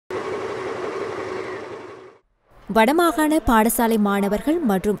வடமாகாண பாடசாலை மாணவர்கள்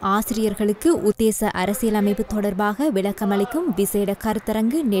மற்றும் ஆசிரியர்களுக்கு உத்தேச அரசியலமைப்பு தொடர்பாக விளக்கமளிக்கும் விசேட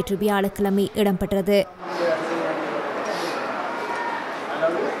கருத்தரங்கு நேற்று வியாழக்கிழமை இடம்பெற்றது.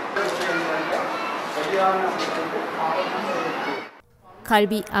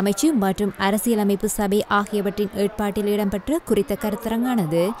 கல்வி அமைச்சு மற்றும் அரசியலமைப்பு சபை ஆகியவற்றின் ஏற்பாட்டில் இடம்பெற்ற குறித்த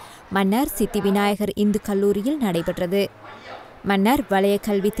கருத்தரங்கானது மன்னார் சித்தி விநாயகர் இந்து கல்லூரியில் நடைபெற்றது. மன்னார் வலய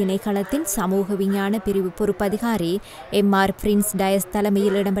கல்வி திணைக்களத்தின் சமூக விஞ்ஞான பிரிவு பொறுப்பதிகாரி MR பிரின்ஸ் டயஸ்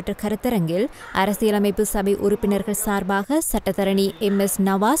தலைமையில் இடம்பெற்ற கருத்தரங்கில் அரசியலமைப்பு சபை உறுப்பினர்கள் சார்பாக சட்டத்தரணி MS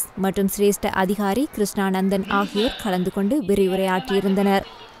நவாஸ் மற்றும் சிரேஷ்ட அதிகாரி கிருஷ்ணானந்தன் ஆகியோர் கலந்து கொண்டு விரிவுரையாற்றியிருந்தனர்.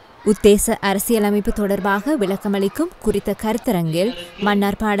 உத்தேச அரசியலமைப்பு தொடர்பாக விளக்கமளிக்கும் குறித்த கருத்தரங்கில்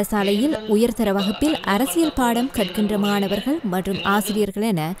மன்னார் பாடசாலையில் உயர்தர வகுப்பில் அரசியல் பாடம் கற்கின்ற மாணவர்கள் மற்றும் ஆசிரியர்கள்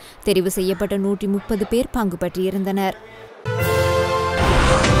என தெரிவு செய்யப்பட்ட 130 பேர் பங்கு பற்றியிருந்தனர்.